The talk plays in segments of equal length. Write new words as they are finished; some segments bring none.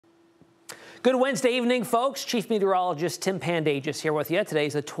Good Wednesday evening, folks. Chief Meteorologist Tim Pandagis here with you. Today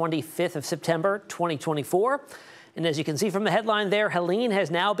is the 25th of September, 2024. And as you can see from the headline there, Helene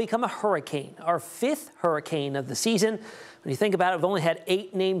has now become a hurricane, our 5th hurricane of the season. When you think about it, we've only had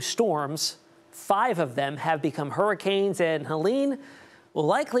 8 named storms. 5 of them have become hurricanes, and Helene will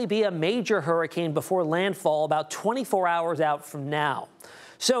likely be a major hurricane before landfall about 24 hours out from now.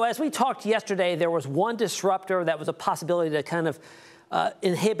 So as we talked yesterday, there was one disruptor that was a possibility to kind of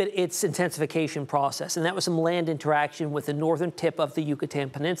inhibit its intensification process, and that was some land interaction with the northern tip of the Yucatan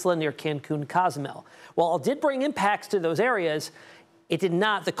Peninsula near Cancun, Cozumel. While it did bring impacts to those areas,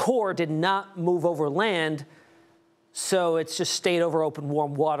 the core did not move over land, so it's just stayed over open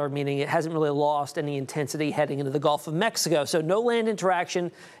warm water, meaning it hasn't really lost any intensity heading into the Gulf of Mexico. So no land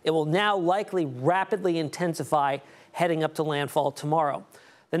interaction. It will now likely rapidly intensify heading up to landfall tomorrow.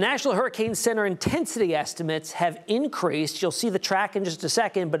 The National Hurricane Center intensity estimates have increased. You'll see the track in just a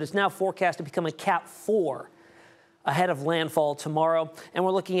second, but it's now forecast to become a Cat 4 ahead of landfall tomorrow. And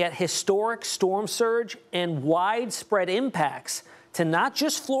we're looking at historic storm surge and widespread impacts to not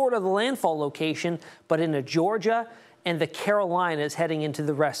just Florida, the landfall location, but into Georgia and the Carolinas heading into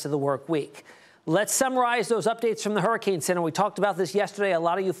the rest of the work week. Let's summarize those updates from the Hurricane Center. We talked about this yesterday. A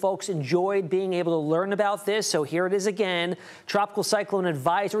lot of you folks enjoyed being able to learn about this, so here it is again. Tropical Cyclone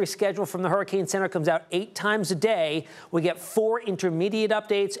Advisory schedule from the Hurricane Center comes out 8 times a day. We get 4 intermediate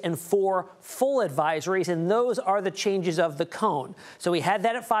updates and 4 full advisories, and those are the changes of the cone. So we had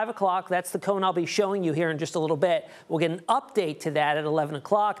that at 5 o'clock. That's the cone I'll be showing you here in just a little bit. We'll get an update to that at 11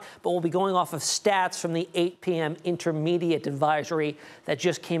 o'clock, but we'll be going off of stats from the 8 p.m. intermediate advisory that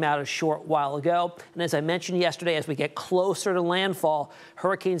just came out a short while ago. And as I mentioned yesterday, as we get closer to landfall,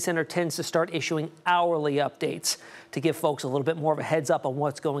 Hurricane Center tends to start issuing hourly updates to give folks a little bit more of a heads up on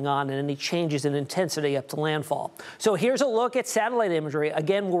what's going on and any changes in intensity up to landfall. So here's a look at satellite imagery.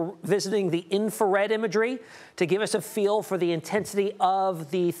 Again, we're visiting the infrared imagery to give us a feel for the intensity of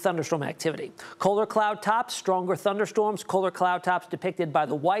the thunderstorm activity. Colder cloud tops, stronger thunderstorms, colder cloud tops depicted by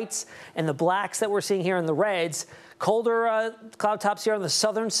the whites and the blacks that we're seeing here in the reds. Colder cloud tops here on the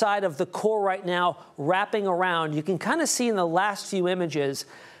southern side of the core right now, wrapping around. You can kind of see in the last few images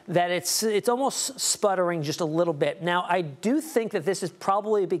that it's almost sputtering just a little bit. Now, I do think that this is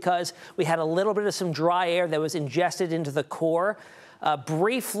probably because we had a little bit of some dry air that was ingested into the core,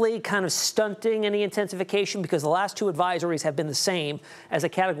 briefly kind of stunting any intensification because the last 2 advisories have been the same as a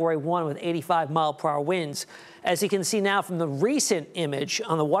Category 1 with 85-mile-per-hour winds. As you can see now from the recent image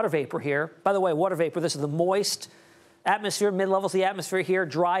on the water vapor here, by the way, water vapor, this is the moist atmosphere, mid-levels of the atmosphere here.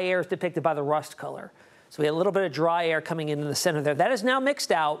 Dry air is depicted by the rust color. So we had a little bit of dry air coming into the center there. That is now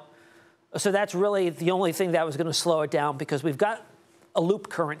mixed out. So that's really the only thing that was going to slow it down because we've got a loop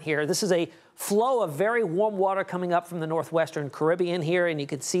current here. This is a flow of very warm water coming up from the northwestern Caribbean here, and you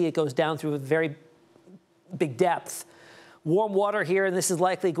can see it goes down through a very big depth. Warm water here, and this is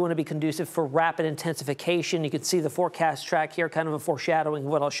likely going to be conducive for rapid intensification. You can see the forecast track here, kind of a foreshadowing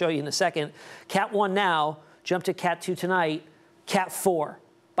of what I'll show you in a second. Cat 1 now, jump to Cat 2 tonight, Cat 4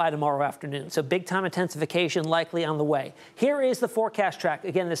 by tomorrow afternoon. So big time intensification likely on the way. Here is the forecast track.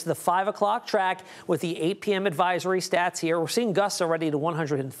 Again, this is the 5 o'clock track with the 8 p.m. advisory stats here. We're seeing gusts already to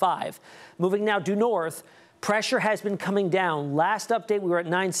 105. Moving now due north, pressure has been coming down. Last update, we were at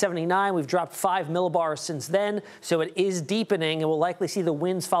 979. We've dropped 5 millibars since then, so it is deepening, and we'll likely see the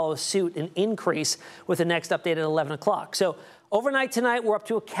winds follow suit and increase with the next update at 11 o'clock. So overnight tonight, we're up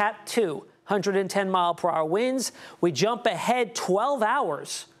to a Cat 2. 110-mile-per-hour winds. We jump ahead 12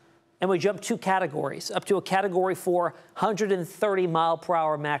 hours, and we jump 2 categories, up to a Category 4,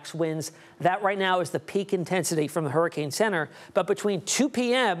 130-mile-per-hour max winds. That right now is the peak intensity from the Hurricane Center. But between 2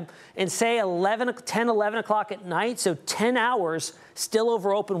 p.m. and, say, 10, 11 o'clock at night, so 10 hours still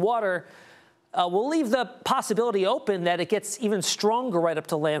over open water, we'll leave the possibility open that it gets even stronger right up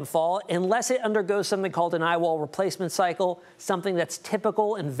to landfall unless it undergoes something called an eye wall replacement cycle, something that's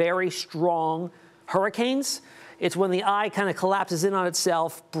typical in very strong hurricanes. It's when the eye kind of collapses in on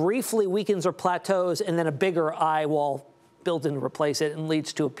itself, briefly weakens or plateaus, and then a bigger eye wall builds in to replace it and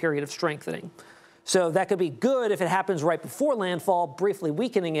leads to a period of strengthening. So that could be good if it happens right before landfall, briefly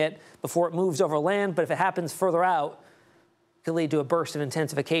weakening it before it moves over land. But if it happens further out, could lead to a burst of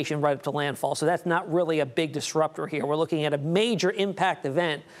intensification right up to landfall. So that's not really a big disruptor here. We're looking at a major impact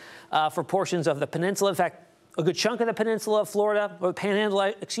event for portions of the peninsula. In fact, a good chunk of the peninsula of Florida, or the panhandle,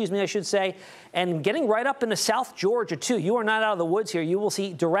 excuse me, I should say, and getting right up into South Georgia, too. You are not out of the woods here. You will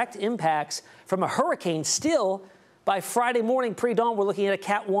see direct impacts from a hurricane still. By Friday morning, pre-dawn, we're looking at a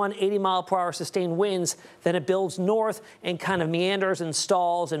Cat 1, 80-mile-per-hour sustained winds. Then it builds north and kind of meanders and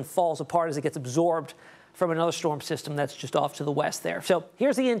stalls and falls apart as it gets absorbed from another storm system that's just off to the west there. So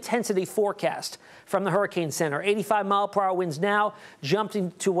here's the intensity forecast from the Hurricane Center. 85-mile-per-hour winds now,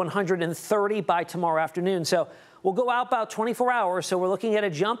 jumping to 130 by tomorrow afternoon. So we'll go out about 24 hours. So we're looking at a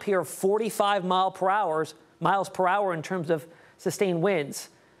jump here of 45 miles per hour in terms of sustained winds.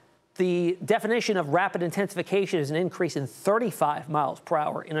 The definition of rapid intensification is an increase in 35 miles per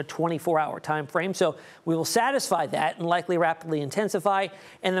hour in a 24-hour time frame. So we will satisfy that and likely rapidly intensify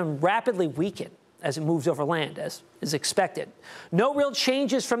and then rapidly weaken as it moves over land, as is expected. No real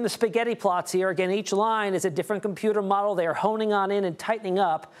changes from the spaghetti plots here. Again, each line is a different computer model. They are honing on in and tightening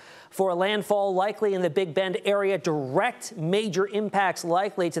up for a landfall likely in the Big Bend area. Direct major impacts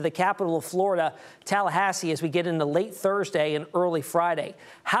likely to the capital of Florida, Tallahassee, as we get into late Thursday and early Friday.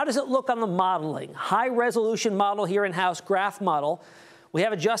 How does it look on the modeling? High-resolution model here in-house, graph model. We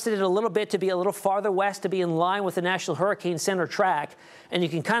have adjusted it a little bit to be a little farther west to be in line with the National Hurricane Center track. And you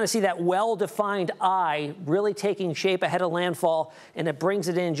can kind of see that well-defined eye really taking shape ahead of landfall, and it brings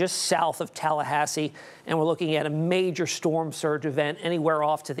it in just south of Tallahassee. And we're looking at a major storm surge event anywhere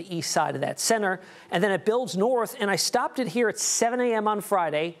off to the east side of that center. And then it builds north, and I stopped it here at 7 a.m. on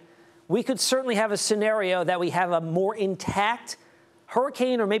Friday. We could certainly have a scenario that we have a more intact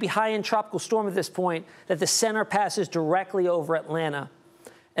hurricane or maybe high-end tropical storm at this point, that the center passes directly over Atlanta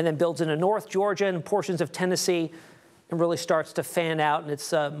and then builds into North Georgia and portions of Tennessee and really starts to fan out, and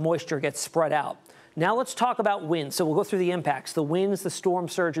its moisture gets spread out. Now let's talk about winds. So we'll go through the impacts, the winds, the storm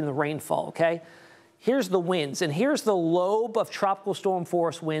surge, and the rainfall, okay? Here's the winds, and here's the lobe of tropical storm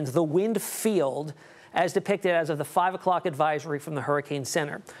force winds, the wind field, as depicted as of the 5 o'clock advisory from the Hurricane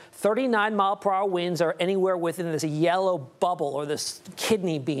Center. 39-mile-per-hour winds are anywhere within this yellow bubble or this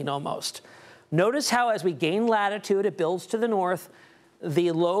kidney bean almost. Notice how as we gain latitude, it builds to the north,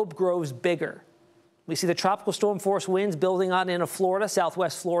 the lobe grows bigger. We see the tropical storm force winds building on into Florida,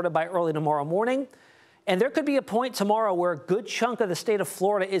 southwest Florida by early tomorrow morning. And there could be a point tomorrow where a good chunk of the state of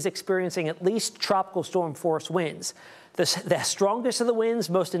Florida is experiencing at least tropical storm force winds. The strongest of the winds,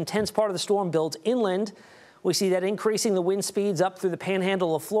 most intense part of the storm builds inland. We see that increasing the wind speeds up through the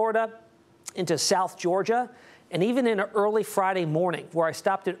panhandle of Florida into South Georgia. And even in early Friday morning, where I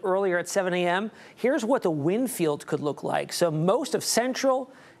stopped it earlier at 7 a.m., here's what the wind field could look like. So most of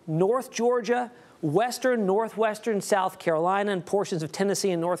central, North Georgia, western, northwestern South Carolina, and portions of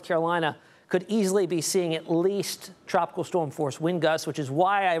Tennessee and North Carolina could easily be seeing at least tropical storm force wind gusts, which is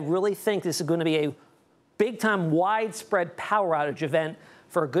why I really think this is going to be a big-time widespread power outage event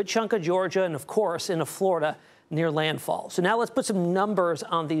for a good chunk of Georgia and, of course, into Florida near landfall. So now let's put some numbers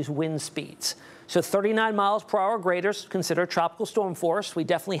on these wind speeds. So 39 miles per hour greater is considered tropical storm force. We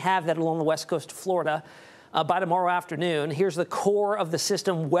definitely have that along the west coast of Florida by tomorrow afternoon. Here's the core of the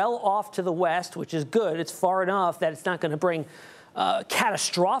system well off to the west, which is good. It's far enough that it's not going to bring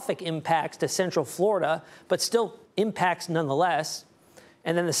catastrophic impacts to central Florida, but still impacts nonetheless.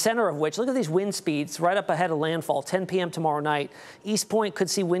 And then the center of which, look at these wind speeds right up ahead of landfall, 10 p.m. tomorrow night. East Point could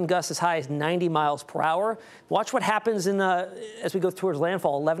see wind gusts as high as 90 miles per hour. Watch what happens as we go towards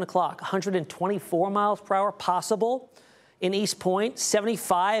landfall, 11 o'clock, 124 miles per hour possible in East Point,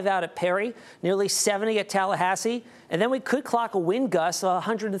 75 out at Perry, nearly 70 at Tallahassee. And then we could clock a wind gust of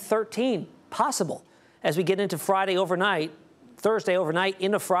 113 possible as we get into Friday overnight, Thursday overnight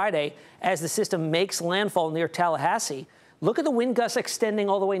into Friday, as the system makes landfall near Tallahassee. Look at the wind gusts extending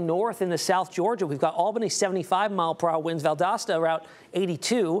all the way north into South Georgia. We've got Albany, 75-mile-per-hour winds. Valdosta, around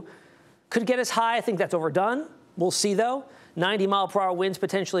 82. Could get as high. I think that's overdone. We'll see, though. 90-mile-per-hour winds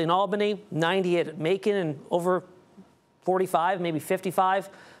potentially in Albany, 90 at Macon, and over 45, maybe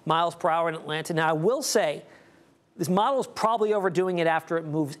 55 miles per hour in Atlanta. Now, I will say this model is probably overdoing it after it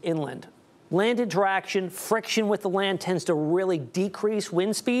moves inland. Land interaction, friction with the land tends to really decrease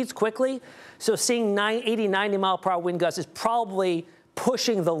wind speeds quickly. So seeing 80, 90 mile per hour wind gusts is probably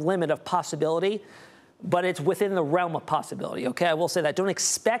pushing the limit of possibility, but it's within the realm of possibility. Okay, I will say that. Don't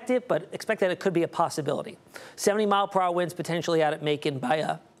expect it, but expect that it could be a possibility. 70 mile per hour winds potentially out at Macon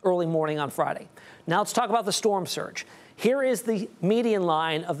by early morning on Friday. Now let's talk about the storm surge. Here is the median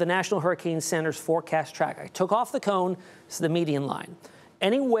line of the National Hurricane Center's forecast track. I took off the cone. This is the median line.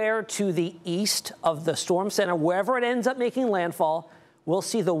 Anywhere to the east of the storm center, wherever it ends up making landfall, we'll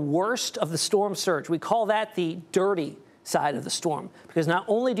see the worst of the storm surge. We call that the dirty side of the storm, because not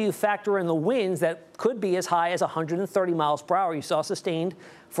only do you factor in the winds that could be as high as 130 miles per hour, you saw sustained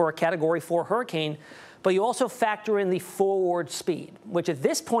for a Category 4 hurricane, but you also factor in the forward speed, which at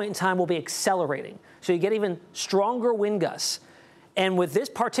this point in time will be accelerating. So you get even stronger wind gusts. And with this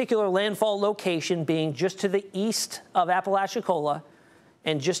particular landfall location being just to the east of Apalachicola,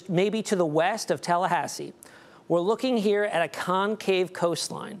 and just maybe to the west of Tallahassee, we're looking here at a concave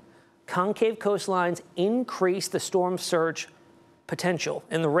coastline. concave coastlines increase the storm surge potential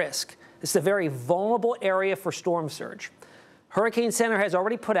and the risk. This is a very vulnerable area for storm surge. Hurricane Center has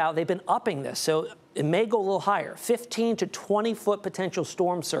already put out, they've been upping this, so it may go a little higher, 15 to 20-foot potential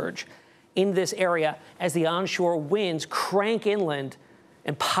storm surge in this area as the onshore winds crank inland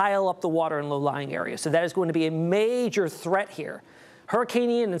and pile up the water in low-lying areas. So that is going to be a major threat here. Hurricane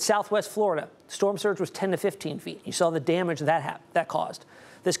Ian in southwest Florida, storm surge was 10 to 15 feet. You saw the damage that caused.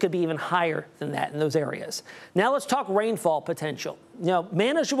 This could be even higher than that in those areas. Now let's talk rainfall potential. You know,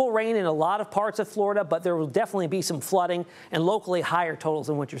 manageable rain in a lot of parts of Florida, but there will definitely be some flooding and locally higher totals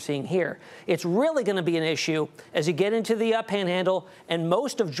than what you're seeing here. It's really going to be an issue as you get into the Panhandle and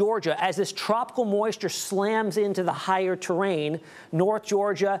most of Georgia as this tropical moisture slams into the higher terrain. North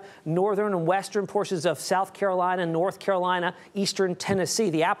Georgia, northern and western portions of South Carolina, North Carolina, eastern Tennessee,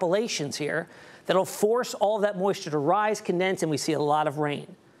 the Appalachians here. That'll force all of that moisture to rise, condense, and we see a lot of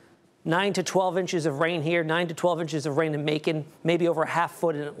rain. 9 to 12 inches of rain here, 9 to 12 inches of rain in Macon, maybe over a half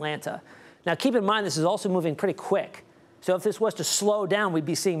foot in Atlanta. Now, keep in mind, this is also moving pretty quick. So if this was to slow down, we'd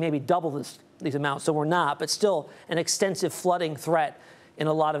be seeing maybe double these amounts. So we're not, but still an extensive flooding threat in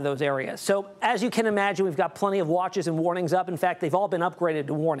a lot of those areas. So as you can imagine, we've got plenty of watches and warnings up. In fact, they've all been upgraded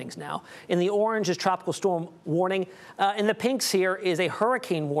to warnings now. In the orange is tropical storm warning. In the pinks here is a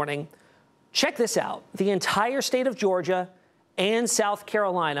hurricane warning. Check this out. The entire state of Georgia and South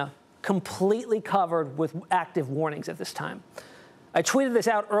Carolina completely covered with active warnings at this time. I tweeted this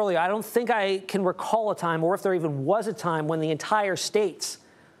out earlier. I don't think I can recall a time, or if there even was a time, when the entire states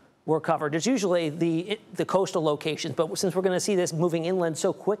were covered. It's usually the coastal locations, but since we're going to see this moving inland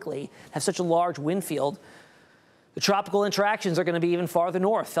so quickly, have such a large wind field, the tropical interactions are going to be even farther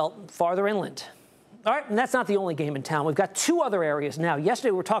north, felt farther inland. All right, and that's not the only game in town. We've got two other areas now.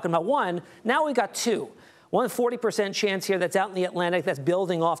 Yesterday we were talking about one. Now we've got two. One 40% chance here that's out in the Atlantic that's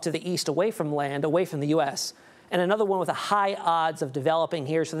building off to the east away from land, away from the U.S., and another one with a high odds of developing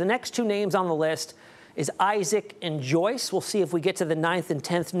here. So the next two names on the list is Isaac and Joyce. We'll see if we get to the 9th and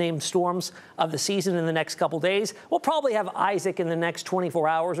 10th named storms of the season in the next couple days. We'll probably have Isaac in the next 24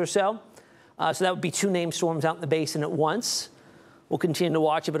 hours or so. So that would be two named storms out in the basin at once. We'll continue to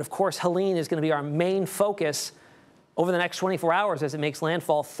watch it, but of course, Helene is going to be our main focus over the next 24 hours as it makes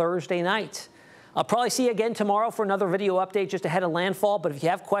landfall Thursday night. I'll probably see you again tomorrow for another video update just ahead of landfall, but if you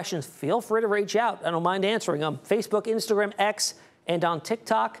have questions, feel free to reach out. I don't mind answering them. Facebook, Instagram, X, and on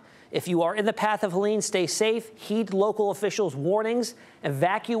TikTok. If you are in the path of Helene, stay safe, heed local officials' warnings,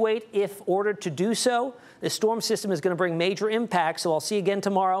 evacuate if ordered to do so. This storm system is going to bring major impacts, so I'll see you again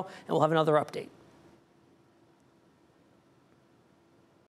tomorrow, and we'll have another update.